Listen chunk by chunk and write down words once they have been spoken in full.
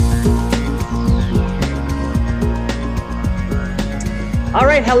All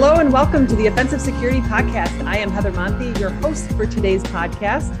right. Hello and welcome to the Offensive Security Podcast. I am Heather Monthie, your host for today's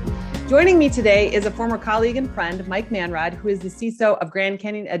podcast. Joining me today is a former colleague and friend, Mike Manrod, who is the CISO of Grand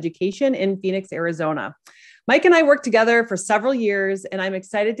Canyon Education in Phoenix, Arizona. Mike and I worked together for several years, and I'm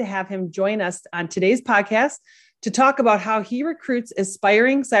excited to have him join us on today's podcast to talk about how he recruits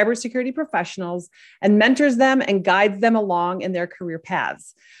aspiring cybersecurity professionals and mentors them and guides them along in their career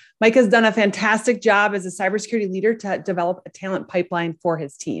paths. Mike has done a fantastic job as a cybersecurity leader to develop a talent pipeline for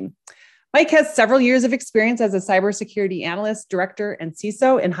his team. Mike has several years of experience as a cybersecurity analyst, director, and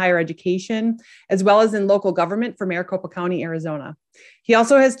CISO in higher education, as well as in local government for Maricopa County, Arizona. He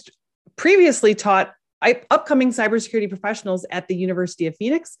also has previously taught upcoming cybersecurity professionals at the University of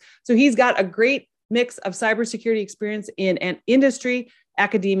Phoenix. So he's got a great mix of cybersecurity experience in an industry,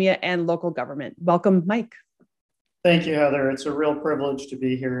 academia, and local government. Welcome, Mike. Thank you, Heather. It's a real privilege to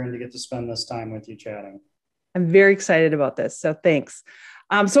be here and to get to spend this time with you chatting. I'm very excited about this. So thanks.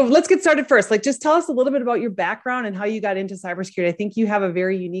 So let's get started first. Just tell us a little bit about your background and how you got into cybersecurity. I think you have a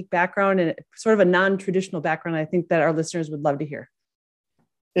very unique background and sort of a non-traditional background. I think that our listeners would love to hear.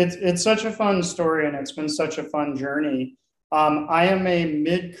 It's such a fun story and it's been such a fun journey. I am a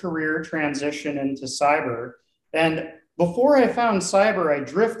mid-career transition into cyber, and before I found cyber, I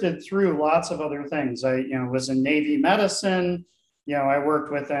drifted through lots of other things. I was in Navy medicine. I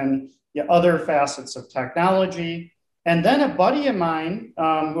worked within other facets of technology. And then a buddy of mine,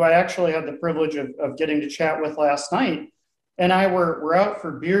 who I actually had the privilege of getting to chat with last night, and I were out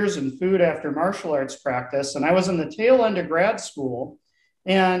for beers and food after martial arts practice. And I was in the tail end of grad school.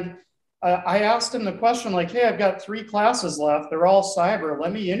 And I asked him the question, hey, I've got 3 classes left. They're all cyber.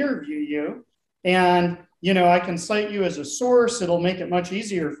 Let me interview you. And I can cite you as a source. It'll make it much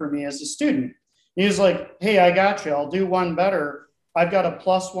easier for me as a student. He was like, hey, I got you. I'll do one better. I've got a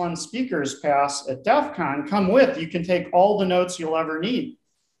 +1 speakers pass at DEF CON. Come with. You can take all the notes you'll ever need.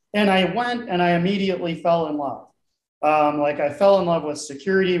 And I went and I immediately fell in love. I fell in love with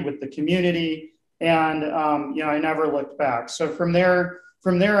security, with the community, and I never looked back. So from there,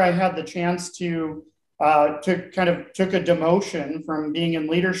 I had the chance to kind of took a demotion from being in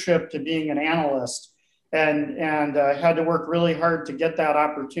leadership to being an analyst. And had to work really hard to get that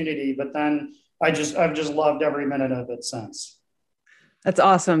opportunity. But then I've just loved every minute of it since. That's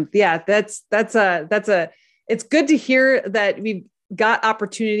awesome. Yeah, it's good to hear that we've got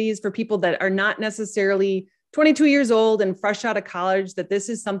opportunities for people that are not necessarily 22 years old and fresh out of college, that this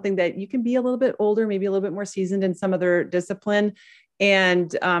is something that you can be a little bit older, maybe a little bit more seasoned in some other discipline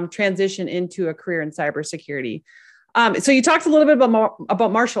and transition into a career in cybersecurity. So you talked a little bit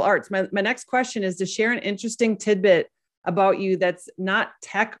about martial arts. My next question is to share an interesting tidbit about you that's not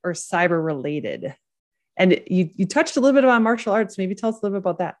tech or cyber related. And you touched a little bit about martial arts. Maybe tell us a little bit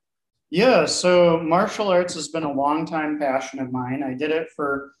about that. Yeah, so martial arts has been a long time passion of mine. I did it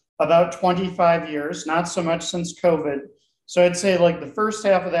for about 25 years, not so much since COVID. So I'd say the first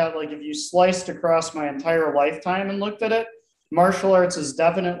half of that, if you sliced across my entire lifetime and looked at it, martial arts has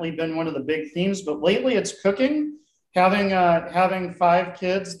definitely been one of the big themes, but lately it's cooking. Having 5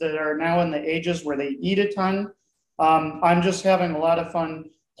 kids that are now in the ages where they eat a ton, I'm just having a lot of fun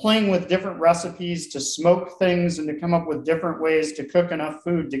playing with different recipes to smoke things and to come up with different ways to cook enough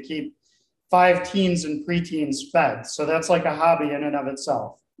food to keep 5 teens and preteens fed. So that's like a hobby in and of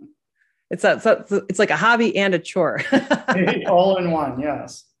itself. It's like a hobby and a chore. All in one,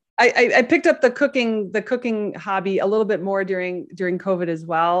 yes. I picked up the cooking hobby a little bit more during COVID as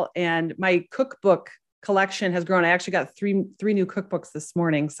well, and my cookbook collection has grown. I actually got three new cookbooks this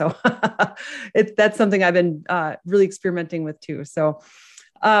morning. So that's something I've been really experimenting with too. So,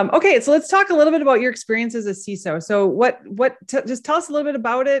 okay. So let's talk a little bit about your experience as a CISO. So just tell us a little bit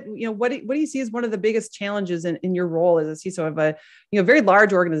about it. What do you see as one of the biggest challenges in your role as a CISO of a very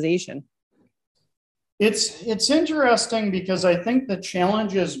large organization? It's interesting because I think the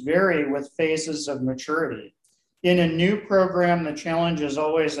challenges vary with phases of maturity. In a new program, the challenge is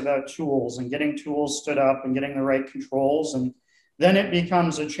always about tools and getting tools stood up and getting the right controls. And then it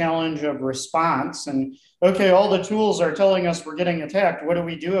becomes a challenge of response. And okay, all the tools are telling us we're getting attacked. What do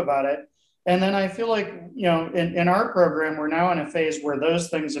we do about it? And then I feel like, in our program, we're now in a phase where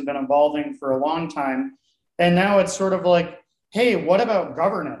those things have been evolving for a long time. And now it's sort of like, hey, what about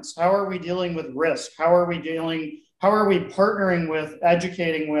governance? How are we dealing with risk? How are we partnering with,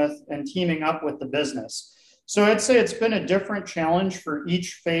 educating with, and teaming up with the business? So I'd say it's been a different challenge for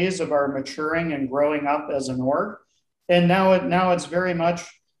each phase of our maturing and growing up as an org. And now it's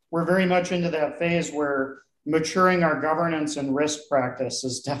we're very much into that phase where maturing our governance and risk practice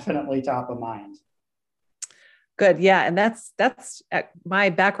is definitely top of mind. Good. Yeah. And that's my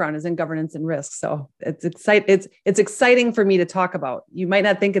background is in governance and risk. So it's exciting for me to talk about. You might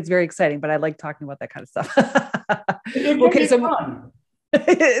not think it's very exciting, but I like talking about that kind of stuff. It can Okay. be So fun.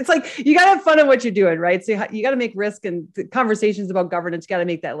 it's like, you got to have fun in what you're doing, right? So you got to make risk and conversations about governance. You got to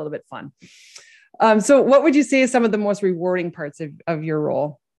make that a little bit fun. So what would you say is some of the most rewarding parts of your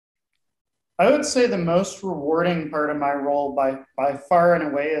role? I would say the most rewarding part of my role by far and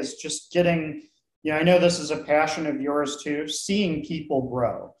away is just getting, I know this is a passion of yours too, seeing people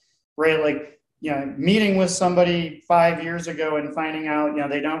grow, right? Like, meeting with somebody 5 years ago and finding out,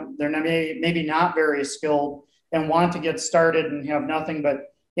 they're not, maybe not very skilled and want to get started and have nothing but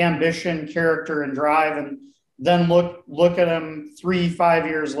ambition, character, and drive. And then look at them 3-5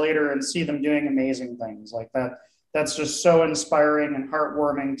 years later and see them doing amazing things like that. That's just so inspiring and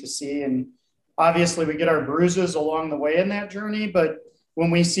heartwarming to see. And obviously we get our bruises along the way in that journey, but when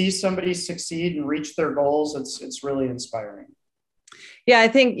we see somebody succeed and reach their goals, it's really inspiring. Yeah, I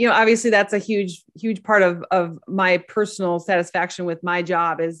think, obviously that's a huge part of my personal satisfaction with my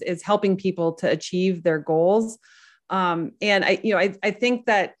job is helping people to achieve their goals. And I think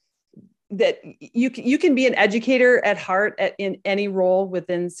that you can be an educator at heart in any role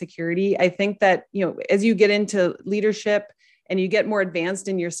within security. I think that, as you get into leadership and you get more advanced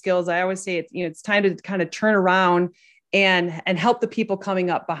in your skills, I always say it's time to kind of turn around and help the people coming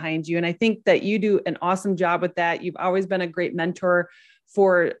up behind you. And I think that you do an awesome job with that. You've always been a great mentor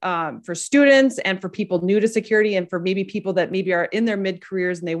for students and for people new to security and for maybe people that maybe are in their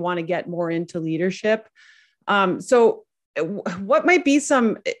mid-careers and they want to get more into leadership. So what might be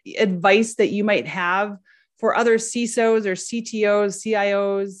some advice that you might have for other CISOs or CTOs,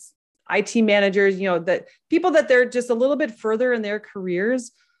 CIOs, IT managers, that people that they're just a little bit further in their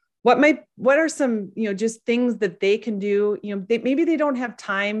careers? What are some, just things that they can do? Maybe they don't have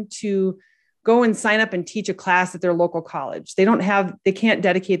time to go and sign up and teach a class at their local college. They can't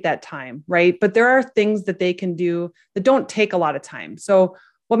dedicate that time, right? But there are things that they can do that don't take a lot of time. So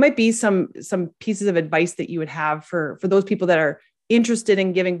what might be some pieces of advice that you would have for those people that are interested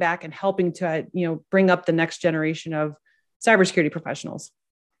in giving back and helping to, bring up the next generation of cybersecurity professionals?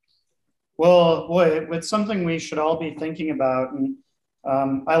 Well, boy, it's something we should all be thinking about. And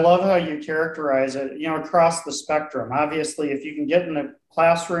I love how you characterize it, across the spectrum. Obviously, if you can get in the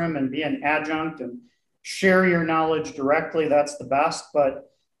classroom and be an adjunct and share your knowledge directly, that's the best.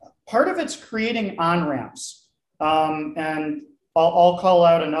 But part of it's creating on-ramps. And I'll call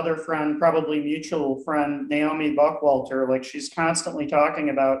out another friend, probably mutual friend, Naomi Buckwalter. Like, she's constantly talking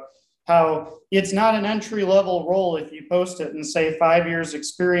about how it's not an entry-level role if you post it and say 5 years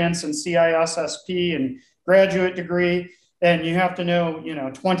experience in CISSP and graduate degree, and you have to know,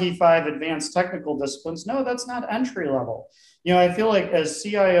 25 advanced technical disciplines. No, that's not entry level. I feel like as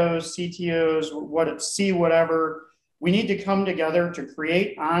CIOs, CTOs, whatever, we need to come together to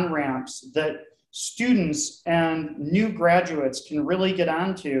create on-ramps that students and new graduates can really get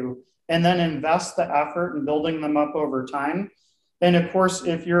onto and then invest the effort in building them up over time. And of course,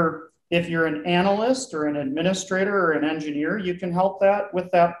 if you're an analyst or an administrator or an engineer, you can help that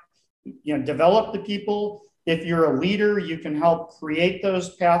with that, develop the people. If you're a leader, you can help create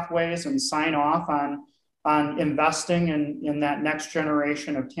those pathways and sign off on investing in that next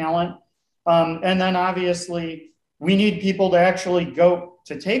generation of talent. And then obviously we need people to actually go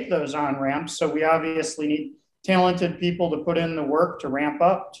to take those on-ramps. So we obviously need talented people to put in the work to ramp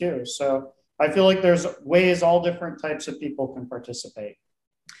up too. So I feel like there's ways all different types of people can participate.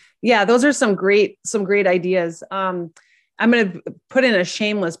 Yeah, those are some great ideas. I'm going to put in a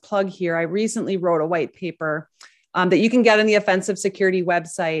shameless plug here. I recently wrote a white paper that you can get on the Offensive Security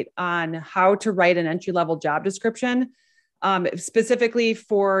website on how to write an entry-level job description, specifically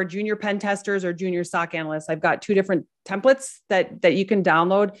for junior pen testers or junior SOC analysts. I've got 2 different templates that you can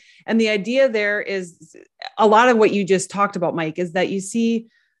download. And the idea there is a lot of what you just talked about, Mike, is that you see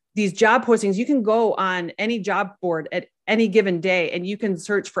these job postings. You can go on any job board at any given day and you can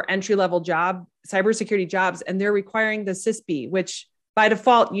search for entry-level cybersecurity jobs, and they're requiring the CISB, which by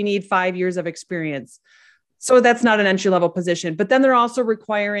default you need 5 years of experience. So that's not an entry-level position. But then they're also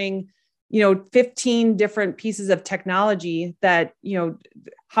requiring, 15 different pieces of technology that,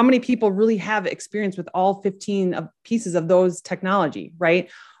 how many people really have experience with all 15 pieces of those technology, right?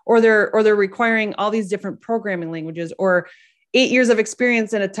 Or they're requiring all these different programming languages, or 8 years of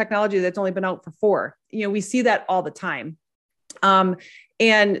experience in a technology that's only been out for 4. We see that all the time.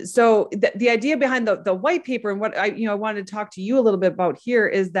 And so the idea behind the white paper and what I wanted to talk to you a little bit about here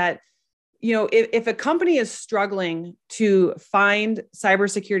is that, if a company is struggling to find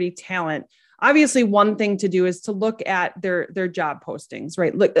cybersecurity talent, obviously one thing to do is to look at their job postings,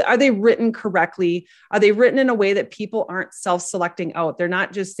 right? Look, are they written correctly? Are they written in a way that people aren't self-selecting out? They're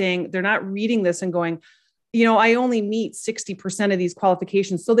not just saying, they're not reading this and going, I only meet 60% of these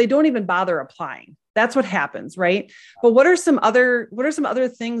qualifications. So they don't even bother applying. That's what happens, right? But what are some other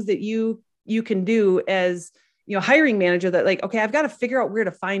things that you can do as, hiring manager that like, okay, I've got to figure out where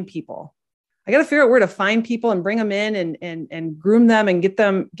to find people. I got to figure out where to find people and bring them in and groom them and get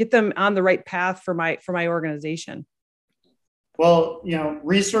them on the right path for my organization. Well,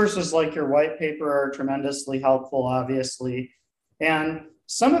 resources like your white paper are tremendously helpful, obviously. And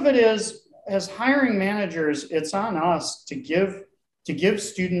some of it is, as hiring managers, it's on us to give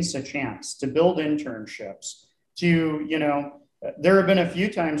students a chance to build internships, there have been a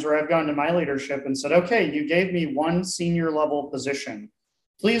few times where I've gone to my leadership and said, okay, you gave me one senior level position.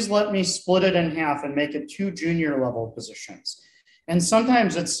 Please let me split it in half and make it 2 junior level positions. And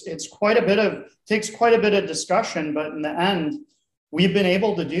sometimes takes quite a bit of discussion, but in the end, we've been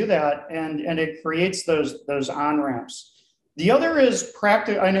able to do that, and it creates those on-ramps. The other is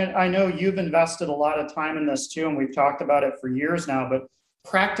practice. I know you've invested a lot of time in this too, and we've talked about it for years now, but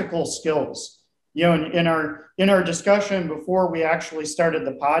practical skills. In our discussion before we actually started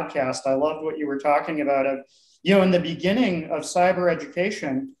the podcast, I loved what you were talking about. In the beginning of cyber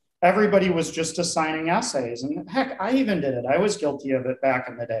education, everybody was just assigning essays. And heck, I even did it. I was guilty of it back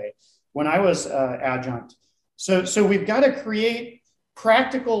in the day when I was adjunct. So we've got to create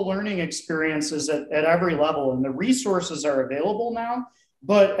practical learning experiences at every level. And the resources are available now.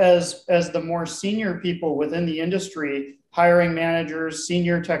 But as the more senior people within the industry, hiring managers,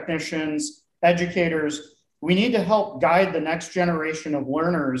 senior technicians, educators, we need to help guide the next generation of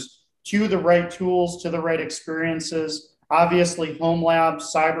learners to the right tools, to the right experiences. Obviously, home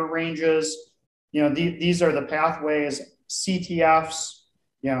labs, cyber ranges, these are the pathways. CTFs,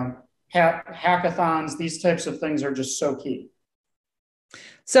 hackathons, these types of things are just so key.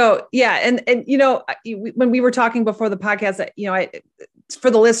 So yeah, and when we were talking before the podcast, for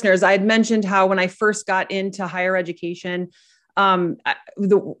the listeners, I had mentioned how when I first got into higher education,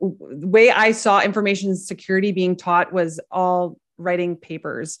 the way I saw information security being taught was all writing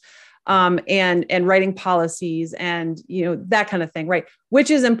papers, and writing policies and, that kind of thing, right? Which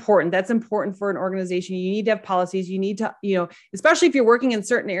is important. That's important for an organization. You need to have policies. You need to, especially if you're working in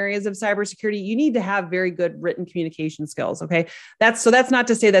certain areas of cybersecurity, you need to have very good written communication skills. Okay. That's not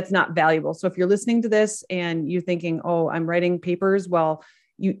to say that's not valuable. So if you're listening to this and you're thinking, oh, I'm writing papers, well,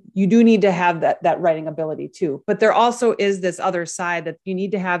 you do need to have that writing ability too. But there also is this other side that you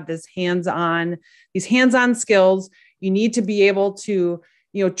need to have these hands-on skills. You need to be able to,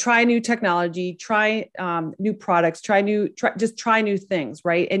 try new technology, try new products, try new things,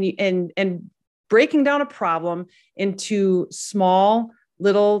 right? And breaking down a problem into small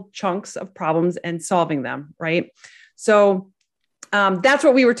little chunks of problems and solving them, right? So that's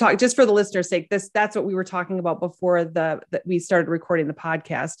what we were talking, just for the listener's sake, that's what we were talking about before that we started recording the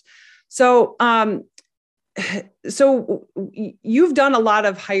podcast. So, so you've done a lot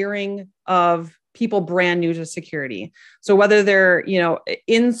of hiring of people brand new to security. So whether they're,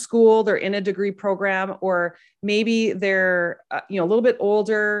 in school, they're in a degree program, or maybe they're, a little bit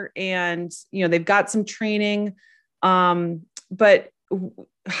older and, they've got some training. But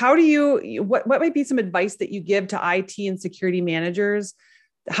how do you, what might be some advice that you give to IT and security managers,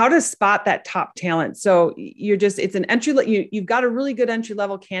 how to spot that top talent? So it's an you've got a really good entry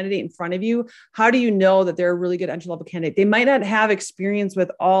level candidate in front of you. How do you know that they're a really good entry level candidate? They might not have experience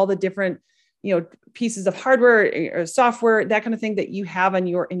with all the different, pieces of hardware or software, that kind of thing that you have in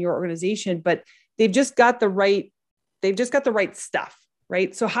your organization, but they've just got the right stuff,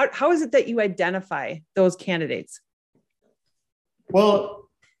 right? So how is it that you identify those candidates? Well,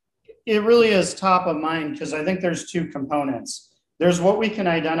 it really is top of mind because I think there's 2 components. There's what we can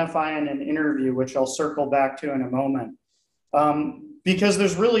identify in an interview, which I'll circle back to in a moment, because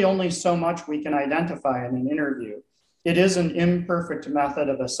there's really only so much we can identify in an interview. It is an imperfect method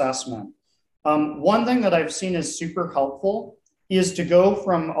of assessment. One thing that I've seen is super helpful is to go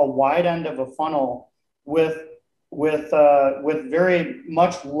from a wide end of a funnel with very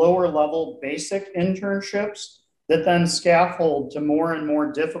much lower level basic internships that then scaffold to more and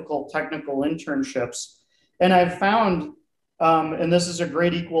more difficult technical internships. And I've found, and this is a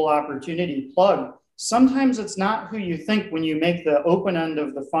great equal opportunity plug, sometimes it's not who you think when you make the open end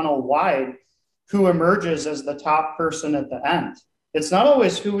of the funnel wide, who emerges as the top person at the end. It's not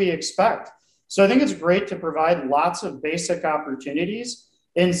always who we expect. So I think it's great to provide lots of basic opportunities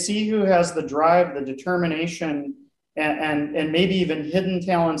and see who has the drive, the determination, and maybe even hidden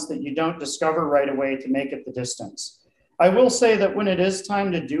talents that you don't discover right away to make it the distance. I will say that when it is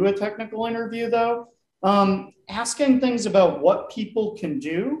time to do a technical interview, though, asking things about what people can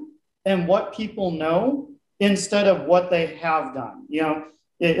do and what people know instead of what they have done.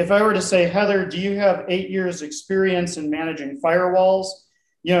 If I were to say, Heather, do you have 8 years experience in managing firewalls?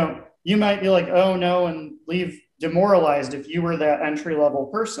 You might be like, oh no, and leave demoralized if you were that entry level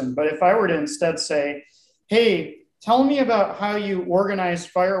person. But if I were to instead say, hey, tell me about how you organize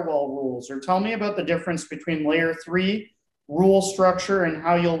firewall rules, or tell me about the difference between layer 3 rule structure and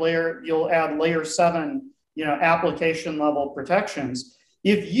how you'll add layer 7, application level protections.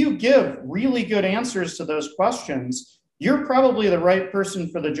 If you give really good answers to those questions, you're probably the right person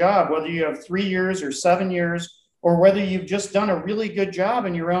for the job, whether you have 3 years or 7 years, or whether you've just done a really good job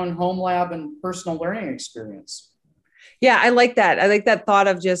in your own home lab and personal learning experience. Yeah, I like that. I like that thought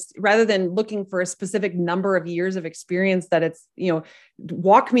of just rather than looking for a specific number of years of experience, that it's,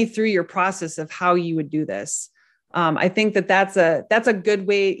 walk me through your process of how you would do this. I think that's a good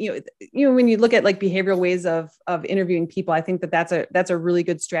way, when you look at like behavioral ways of interviewing people, I think that's a really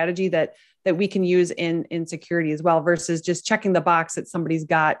good strategy that we can use in security as well, versus just checking the box that somebody's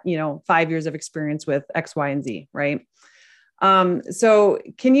got, 5 years of experience with X, Y, and Z. Right. So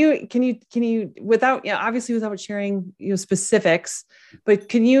can you, without, obviously without sharing, specifics, but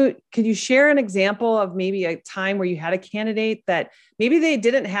can you share an example of maybe a time where you had a candidate that maybe they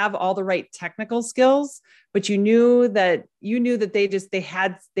didn't have all the right technical skills, but you knew that they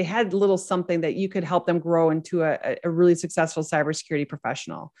had a little something that you could help them grow into a really successful cybersecurity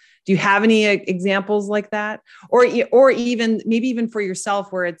professional? Do you have any examples like that? Or even for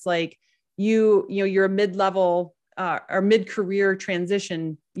yourself, where it's like, you're a mid-level or mid-career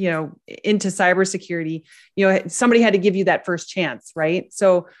transition, into cybersecurity, somebody had to give you that first chance, right?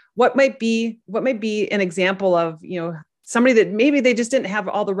 So what might be an example of, somebody that maybe they just didn't have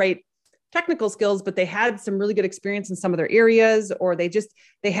all the right technical skills, but they had some really good experience in some of their areas, or they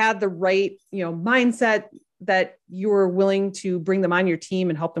had the right, mindset that you were willing to bring them on your team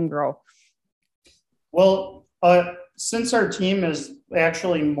and help them grow? Well, since our team is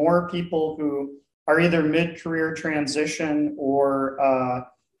actually more people who are either mid-career transition or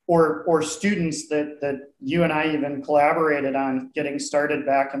students that you and I even collaborated on getting started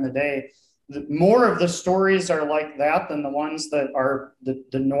back in the day, more of the stories are like that than the ones that are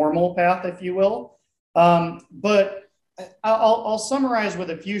the normal path, if you will. But I'll summarize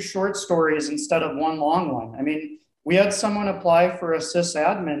with a few short stories instead of one long one. I mean, we had someone apply for a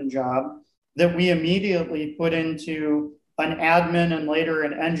sysadmin job that we immediately put into an admin and later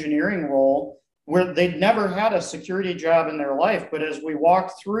an engineering role, where they'd never had a security job in their life. But as we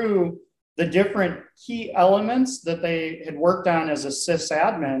walked through the different key elements that they had worked on as a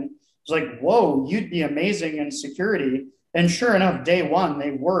sysadmin, it's like, whoa, you'd be amazing in security. And sure enough, day one,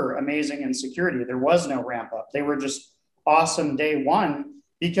 they were amazing in security. There was no ramp up. They were just awesome day one,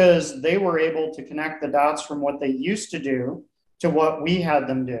 because they were able to connect the dots from what they used to do to what we had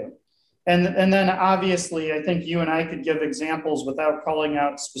them do. And then obviously, I think you and I could give examples without calling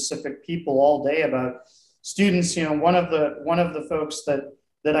out specific people all day about students. One of the folks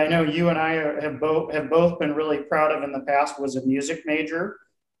that I know you and I have both been really proud of in the past was a music major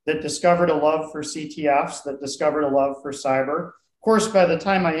that discovered a love for CTFs, that discovered a love for cyber. Of course, by the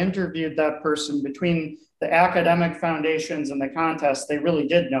time I interviewed that person, between the academic foundations and the contest, they really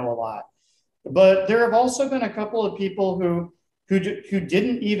did know a lot. But there have also been a couple of people who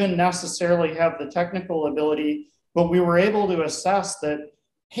didn't even necessarily have the technical ability, but we were able to assess that,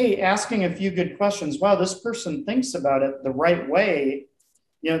 hey, asking a few good questions, wow, this person thinks about it the right way.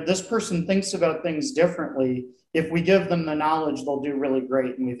 This person thinks about things differently. If we give them the knowledge, they'll do really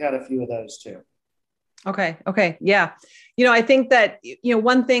great. And we've had a few of those too. Okay. Yeah. I think that,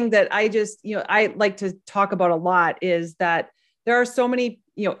 one thing that I like to talk about a lot is that there are so many,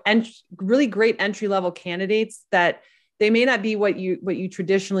 really great entry-level candidates that they may not be what you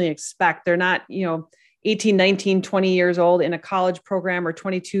traditionally expect. They're not, 18, 19, 20 years old in a college program, or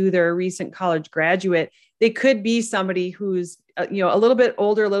 22, they're a recent college graduate. They could be somebody who's, a little bit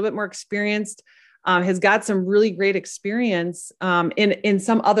older, a little bit more experienced, has got some really great experience in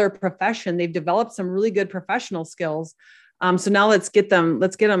some other profession. They've developed some really good professional skills. So now let's get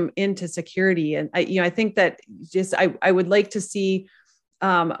them into security. And I think that I would like to see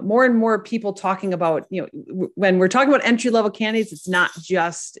more and more people talking about, when we're talking about entry-level candidates, it's not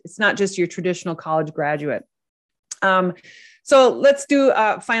just your traditional college graduate. So let's do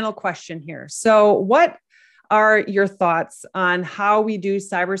a final question here. So what are your thoughts on how we do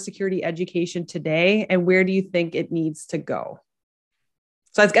cybersecurity education today, and where do you think it needs to go?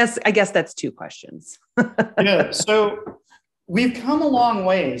 So I guess that's two questions. Yeah. So we've come a long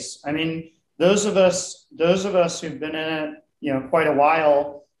ways. I mean, those of us who've been in it, quite a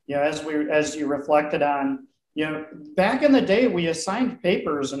while, as you reflected on, back in the day, we assigned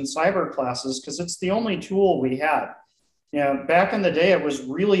papers in cyber classes because it's the only tool we had. Back in the day, it was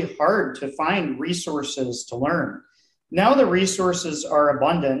really hard to find resources to learn. Now the resources are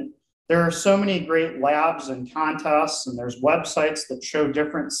abundant. There are so many great labs and contests, and there's websites that show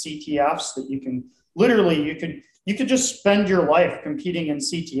different CTFs that you can literally, you could just spend your life competing in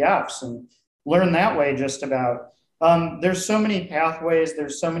CTFs and learn that way just about. There's so many pathways.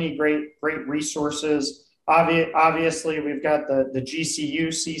 There's so many great resources. Obviously, we've got the GCU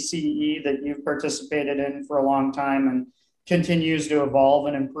CCE that you've participated in for a long time and continues to evolve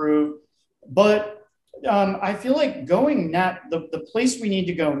and improve. But I feel like the place we need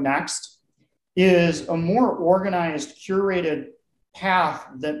to go next is a more organized, curated path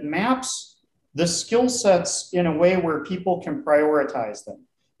that maps the skill sets in a way where people can prioritize them.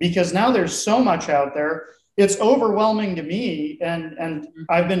 Because now there's so much out there, it's overwhelming to me, and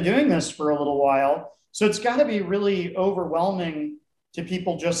I've been doing this for a little while. So it's got to be really overwhelming to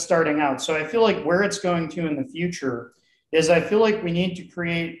people just starting out. So I feel like where it's going to in the future is I feel like we need to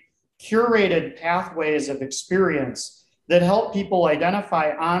create curated pathways of experience that help people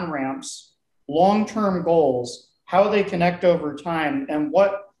identify on-ramps, long-term goals, how they connect over time, and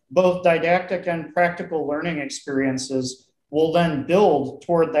what both didactic and practical learning experiences will then build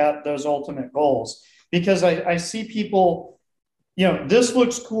toward those ultimate goals. Because I see people, this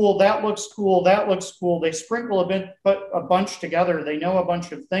looks cool, that looks cool, that looks cool. They sprinkle a bunch together. They know a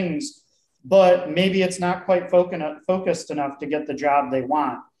bunch of things, but maybe it's not quite focused enough to get the job they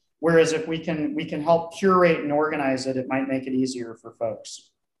want. Whereas if we can help curate and organize it, it might make it easier for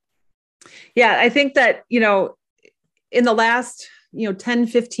folks. Yeah, I think that, in the last, 10,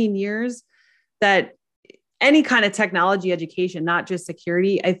 15 years, that any kind of technology education, not just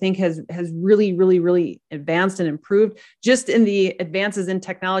security, I think has really, really, really advanced and improved just in the advances in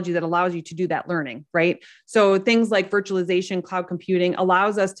technology that allows you to do that learning, right? So things like virtualization, cloud computing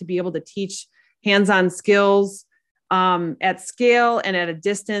allows us to be able to teach hands-on skills at scale and at a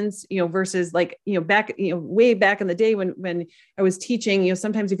distance, versus back, way back in the day when I was teaching,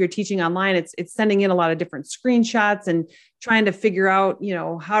 sometimes if you're teaching online, it's sending in a lot of different screenshots and trying to figure out,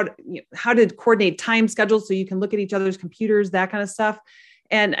 how to coordinate time schedules so you can look at each other's computers, that kind of stuff.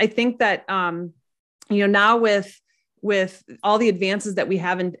 And I think that, now with all the advances that we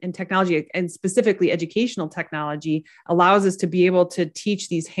have in technology, and specifically educational technology, allows us to be able to teach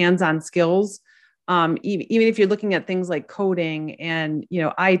these hands-on skills. Even if you're looking at things like coding and,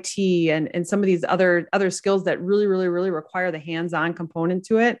 IT and some of these other skills that really, really, really require the hands-on component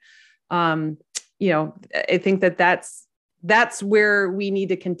to it. I think that's where we need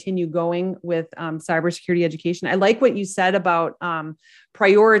to continue going with cybersecurity education. I like what you said about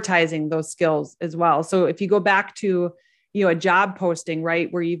prioritizing those skills as well. So if you go back to, a job posting,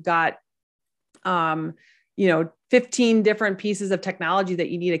 right, where you've got, 15 different pieces of technology that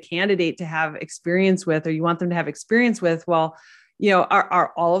you need a candidate to have experience with, or you want them to have experience with. Well,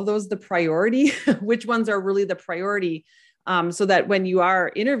 are all of those the priority? Which ones are really the priority? So that when you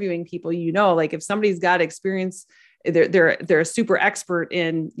are interviewing people, like if somebody's got experience, they're a super expert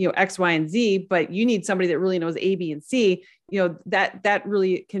in, X, Y, and Z, but you need somebody that really knows A, B, and C, that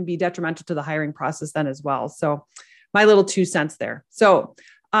really can be detrimental to the hiring process then as well. So my little 2 cents there. So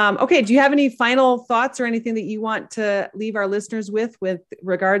okay. Do you have any final thoughts or anything that you want to leave our listeners with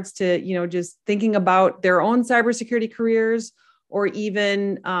regards to, just thinking about their own cybersecurity careers, or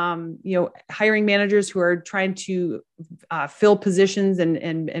even, hiring managers who are trying to fill positions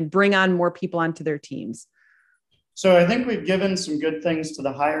and bring on more people onto their teams? So I think we've given some good things to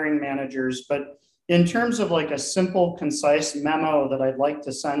the hiring managers, but in terms of like a simple, concise memo that I'd like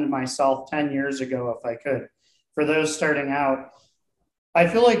to send myself 10 years ago, if I could, for those starting out, I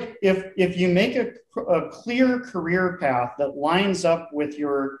feel like if you make a clear career path that lines up with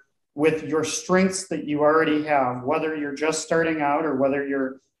your strengths that you already have, whether you're just starting out or whether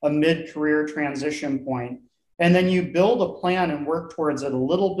you're a mid-career transition point, and then you build a plan and work towards it a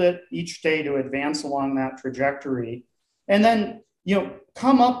little bit each day to advance along that trajectory, and then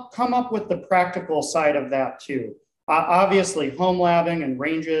come up with the practical side of that too. Obviously, home labbing and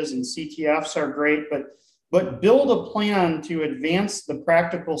ranges and CTFs are great, but build a plan to advance the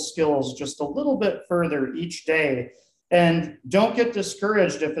practical skills just a little bit further each day. And don't get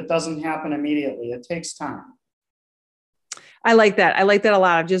discouraged if it doesn't happen immediately. It takes time. I like that. I like that a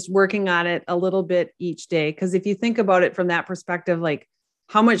lot, of just working on it a little bit each day. Because if you think about it from that perspective, like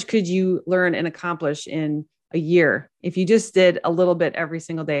how much could you learn and accomplish in a year if you just did a little bit every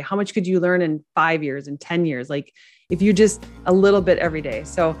single day? How much could you learn in 5 years and 10 years? Like if you just a little bit every day.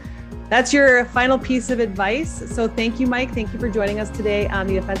 So That's your final piece of advice. So thank you, Mike. Thank you for joining us today on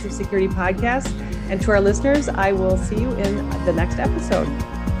the Offensive Security Podcast. And to our listeners, I will see you in the next episode.